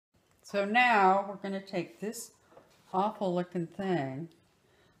So now we're going to take this awful looking thing,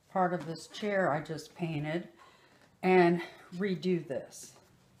 part of this chair I just painted, and redo this.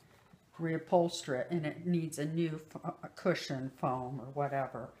 Reupholster it, and it needs a new cushion foam or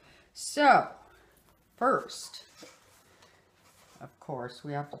whatever. So first, of course,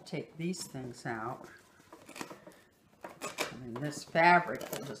 we have to take these things out. I mean, this fabric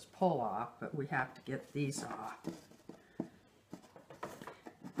will just pull off, but we have to get these off.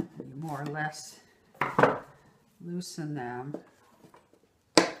 You more or less loosen them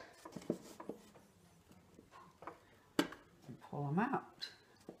and pull them out.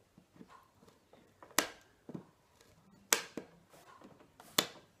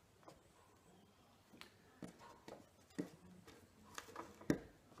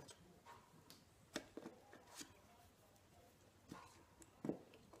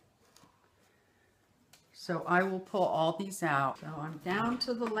 So I will pull all these out. So I'm down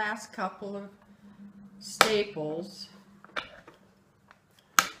to the last couple of staples.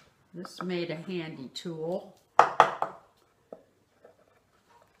 This made a handy tool.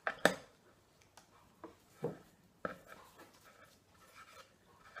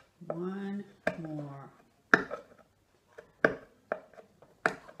 One more.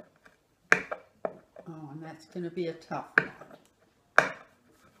 Oh, and that's going to be a tough one.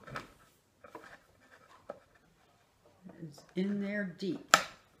 It's in there deep.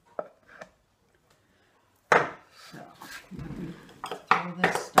 So, let me throw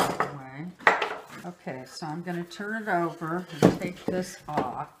this stuff away. Okay, so I'm going to turn it over and take this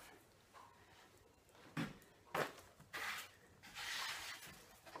off.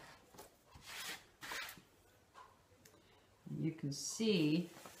 You can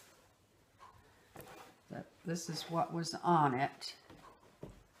see that this is what was on it.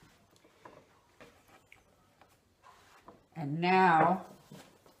 And now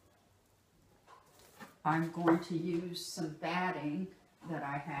I'm going to use some batting that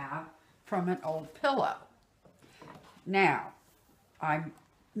I have from an old pillow. Now, I'm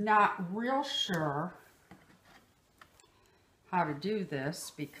not real sure how to do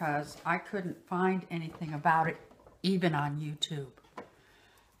this because I couldn't find anything about it even on YouTube.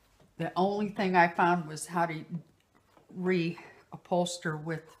 The only thing I found was how to reupholster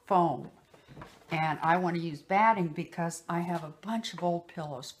with foam. And I want to use batting because I have a bunch of old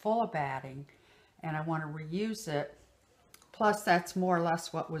pillows full of batting and I want to reuse it. Plus that's more or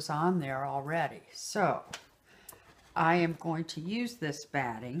less what was on there already. So I am going to use this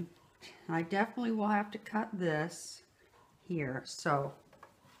batting. I definitely will have to cut this here. So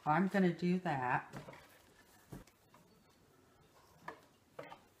I'm going to do that.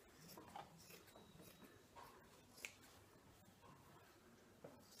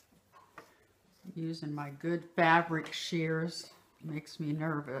 Using my good fabric shears makes me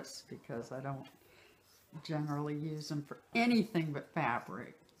nervous because I don't generally use them for anything but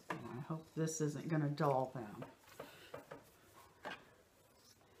fabric. And I hope this isn't going to dull them.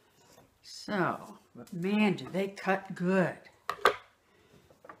 So, but man, do they cut good.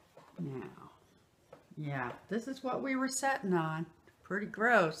 Now, yeah, this is what we were setting on. Pretty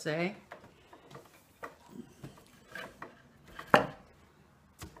gross, eh?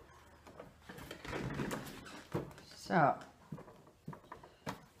 So,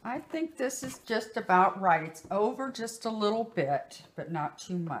 I think this is just about right. It's over just a little bit, but not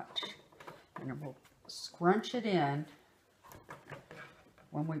too much. And we'll scrunch it in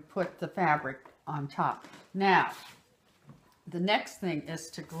when we put the fabric on top. Now, the next thing is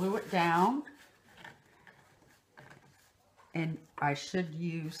to glue it down. And I should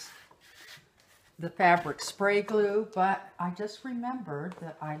use the fabric spray glue, but I just remembered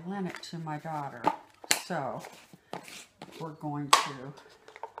that I lent it to my daughter. So we're going to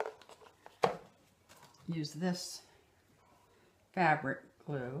use this fabric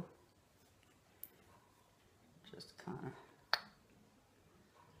glue. Just kind of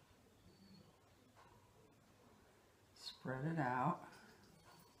spread it out.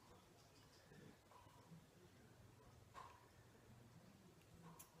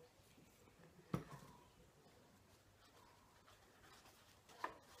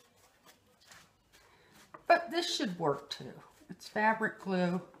 But this should work too. It's fabric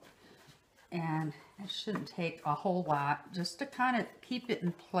glue and it shouldn't take a whole lot just to kind of keep it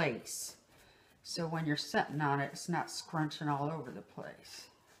in place. So when you're sitting on it, it's not scrunching all over the place.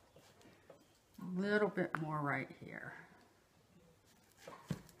 A little bit more right here.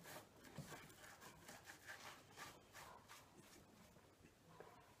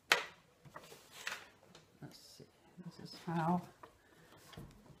 Let's see, this is how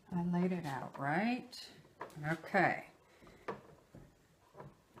I laid it out, right? Okay.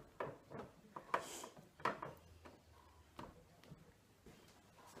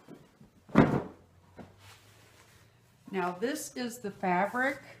 Now this is the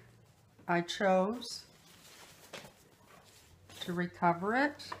fabric I chose to recover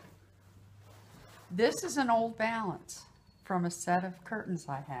it. This is an old balance from a set of curtains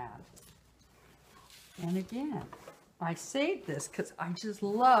I had. And again, I saved this because I just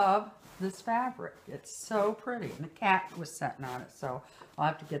love this fabric. It's so pretty. And the cat was sitting on it, so I'll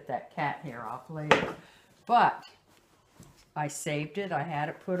have to get that cat hair off later. But I saved it. I had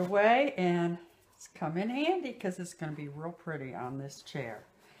it put away, and it's come in handy because it's going to be real pretty on this chair.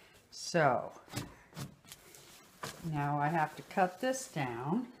 So now I have to cut this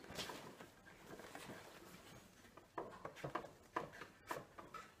down.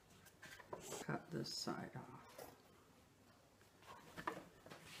 Cut this side off.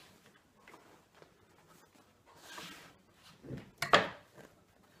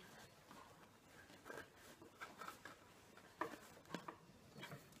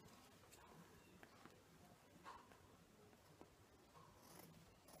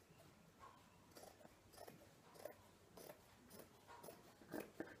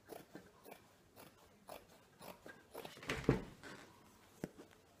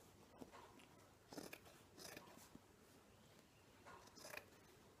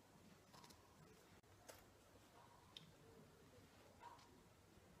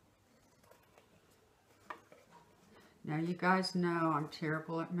 Now you guys know I'm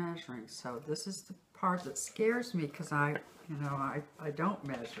terrible at measuring, so this is the part that scares me because I don't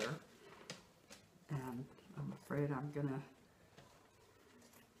measure, and I'm afraid I'm gonna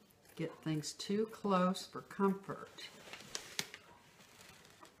get things too close for comfort.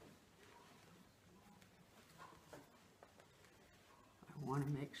 I want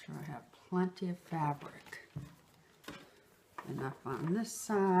to make sure I have plenty of fabric. Enough on this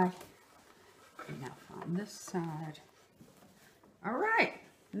side, enough on this side. All right,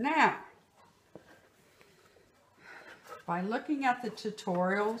 now, by looking at the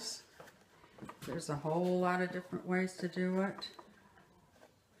tutorials, there's a whole lot of different ways to do it.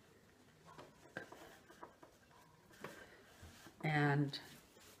 And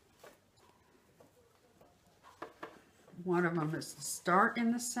one of them is to start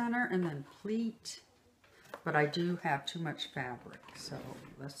in the center and then pleat, but I do have too much fabric, so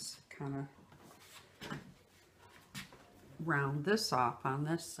let's kind of round this off on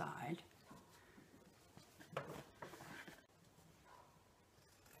this side.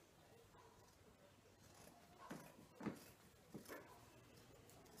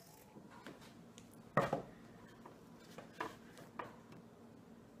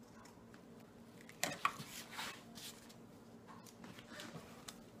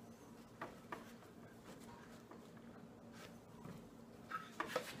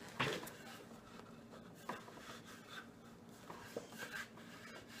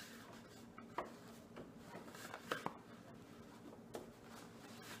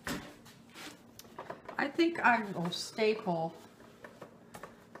 I think I will staple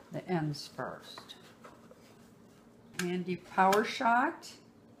the ends first. Handy power shot.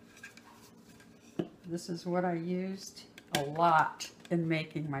 This is what I used a lot in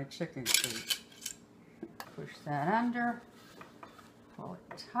making my chicken coop. Push that under, pull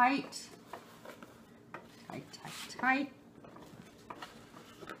it tight, tight, tight, tight.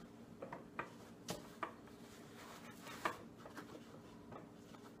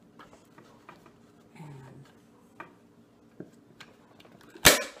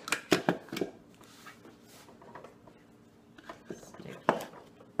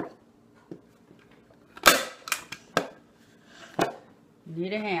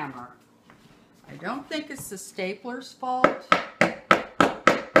 Need a hammer. I don't think it's the stapler's fault.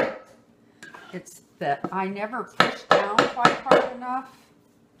 It's that I never push down quite hard enough.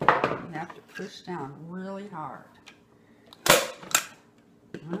 You have to push down really hard.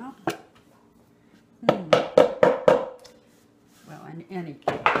 Well, well, in any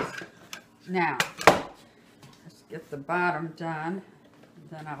case. Now, let's get the bottom done.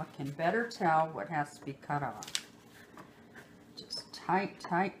 Then I can better tell what has to be cut off. Tight,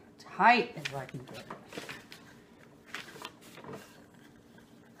 tight, tight as I can get it.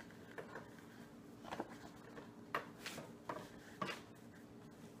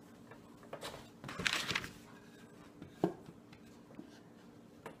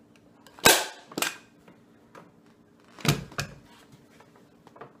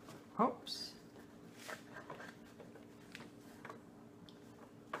 Oops.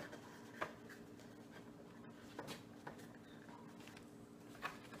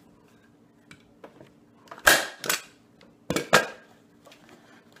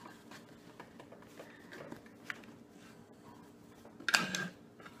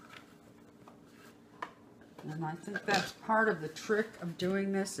 And And I think that's part of the trick of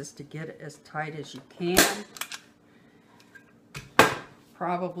doing this, is to get it as tight as you can.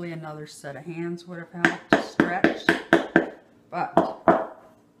 Probably another set of hands would have helped to stretch, but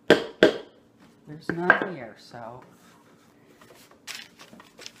there's none here, so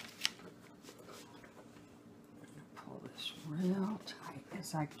pull this real tight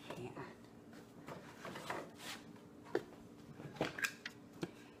as I can.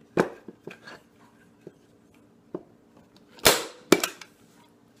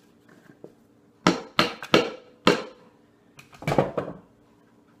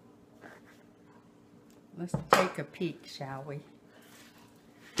 Let's take a peek, shall we?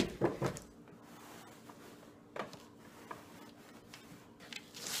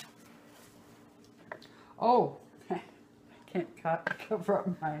 Oh, I can't cover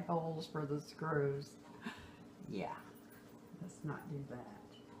up my holes for the screws. Yeah, let's not do that.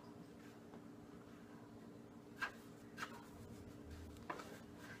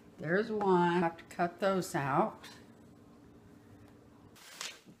 There's one. I have to cut those out.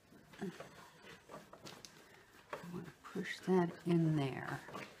 Push that in there.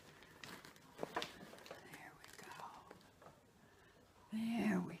 There we go.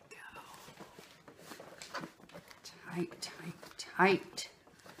 There we go. Tight, tight, tight.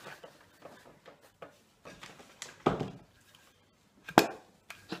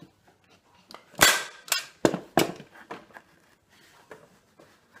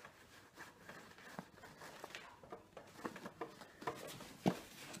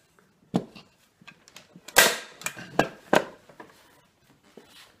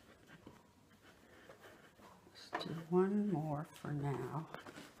 Do one more for now.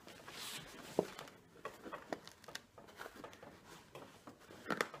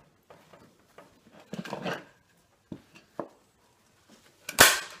 Okay.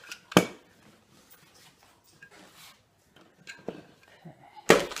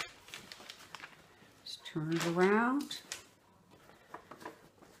 Just turn it around.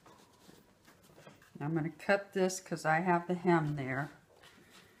 I'm going to cut this because I have the hem there.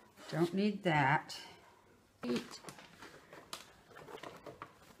 Don't need that.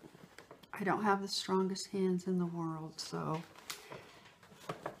 I don't have the strongest hands in the world, so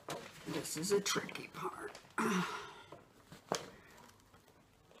this is a tricky part.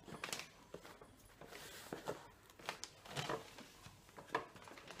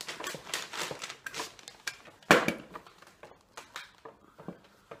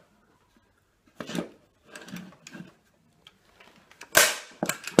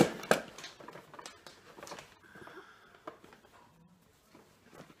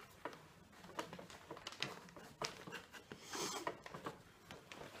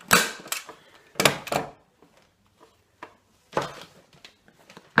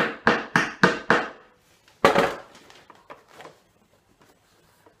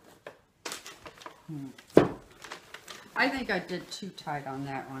 I think I did too tight on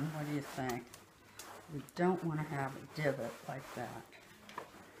that one. What do you think? We don't want to have a divot like that.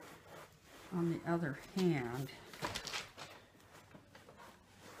 On the other hand,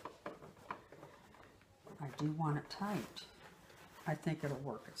 I do want it tight. I think it'll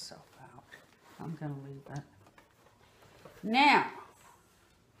work itself out. I'm going to leave it. Now,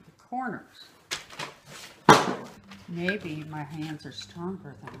 the corners. Maybe my hands are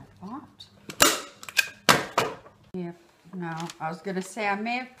stronger than I thought. Yep, no, I was going to say I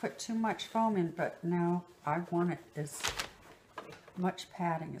may have put too much foam in, but no, I want it as much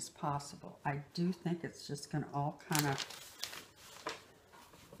padding as possible. I do think it's just going to all kind of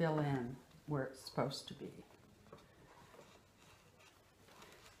fill in where it's supposed to be.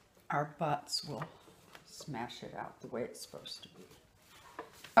 Our butts will smash it out the way it's supposed to be.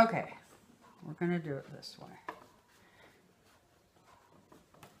 Okay, we're going to do it this way.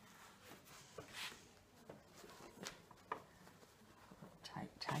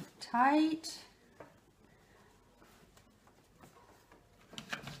 Tight, tight.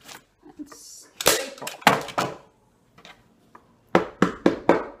 And staple.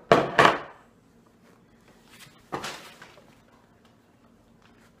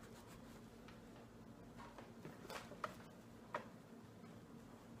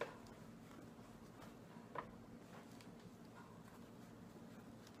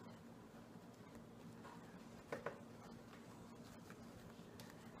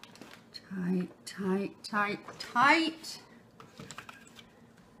 Tight, tight, tight, tight.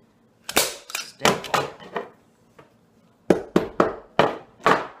 Staple.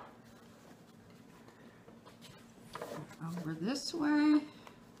 Over this way.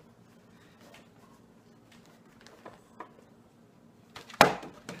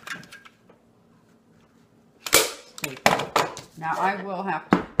 Now I will have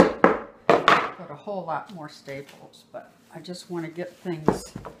to put a whole lot more staples, but I just want to get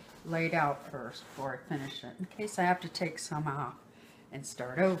things laid out first before I finish it, in case I have to take some off and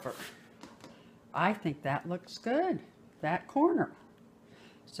start over. I think that looks good, that corner.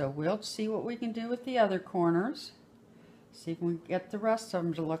 So we'll see what we can do with the other corners. See if we can get the rest of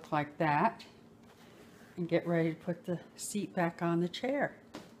them to look like that. And get ready to put the seat back on the chair.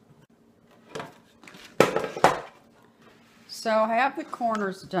 So I have the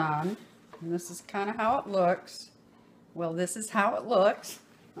corners done. And this is kind of how it looks. Well, this is how it looks.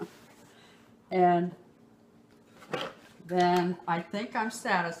 And then I think I'm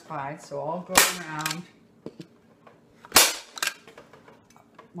satisfied, so I'll go around.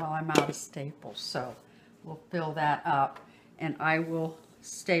 Well, I'm out of staples, so we'll fill that up. And I will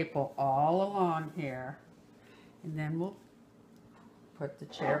staple all along here. And then we'll put the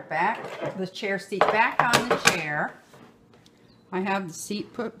chair back, the chair seat back on the chair. I have the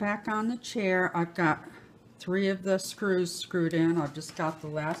seat put back on the chair. I've got 3 of the screws screwed in. I've just got the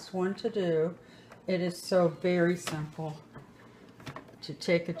last one to do. It is so very simple to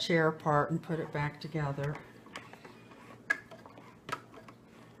take a chair apart and put it back together.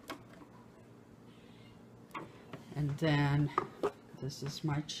 And then this is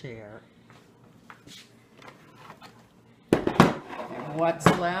my chair. And what's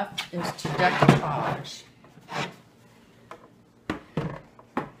left is to decoupage.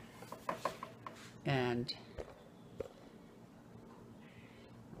 And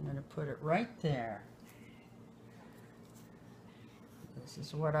I'm going to put it right there. This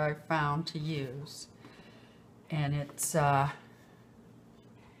is what I found to use. And it's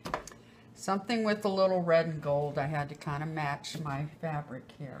something with a little red and gold. I had to kind of match my fabric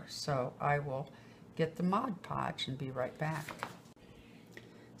here. So I will get the Mod Podge and be right back.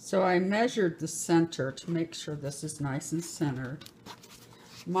 So I measured the center to make sure this is nice and centered.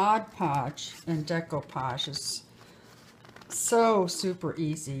 Mod Podge and Decoupage is so super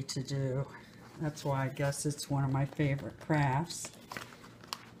easy to do. That's why I guess it's one of my favorite crafts.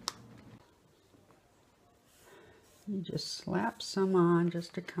 You just slap some on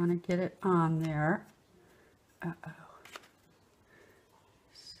just to kind of get it on there. Uh-oh.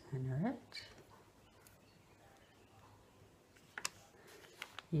 Center it.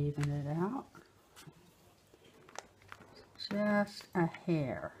 Even it out. Just a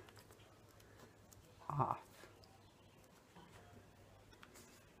hair off.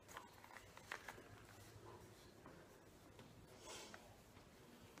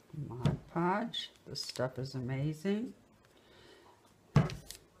 Mod Podge. This stuff is amazing. It's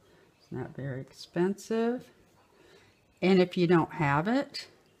not very expensive. And if you don't have it,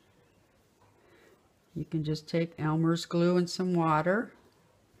 you can just take Elmer's glue and some water.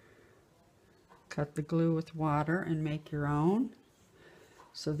 Cut the glue with water and make your own.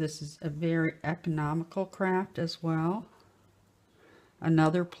 So this is a very economical craft as well.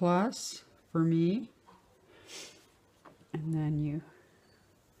 Another plus for me. And then you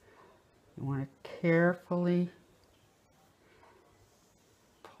want to carefully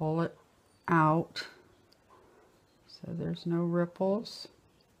pull it out so there's no ripples.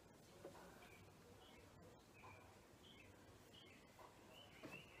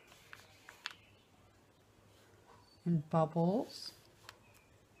 And bubbles.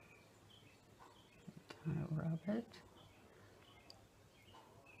 Kind of rub it.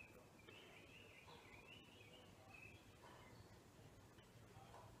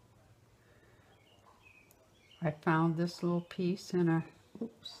 I found this little piece in a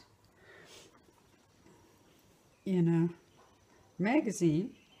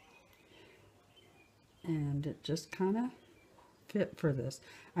magazine, and it just kind of fit for this.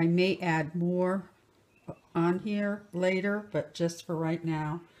 I may add more on here later, but just for right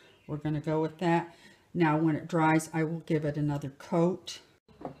now we're going to go with that. Now when it dries, I will give it another coat.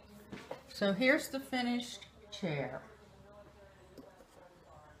 So here's the finished chair.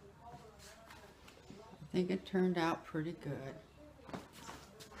 I think it turned out pretty good.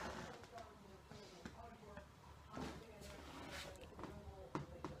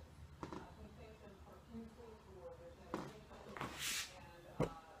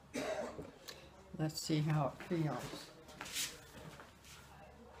 Let's see how it feels.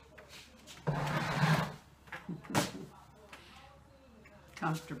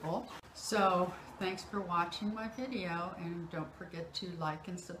 Comfortable. So thanks for watching my video, and don't forget to like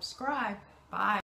and subscribe. Bye.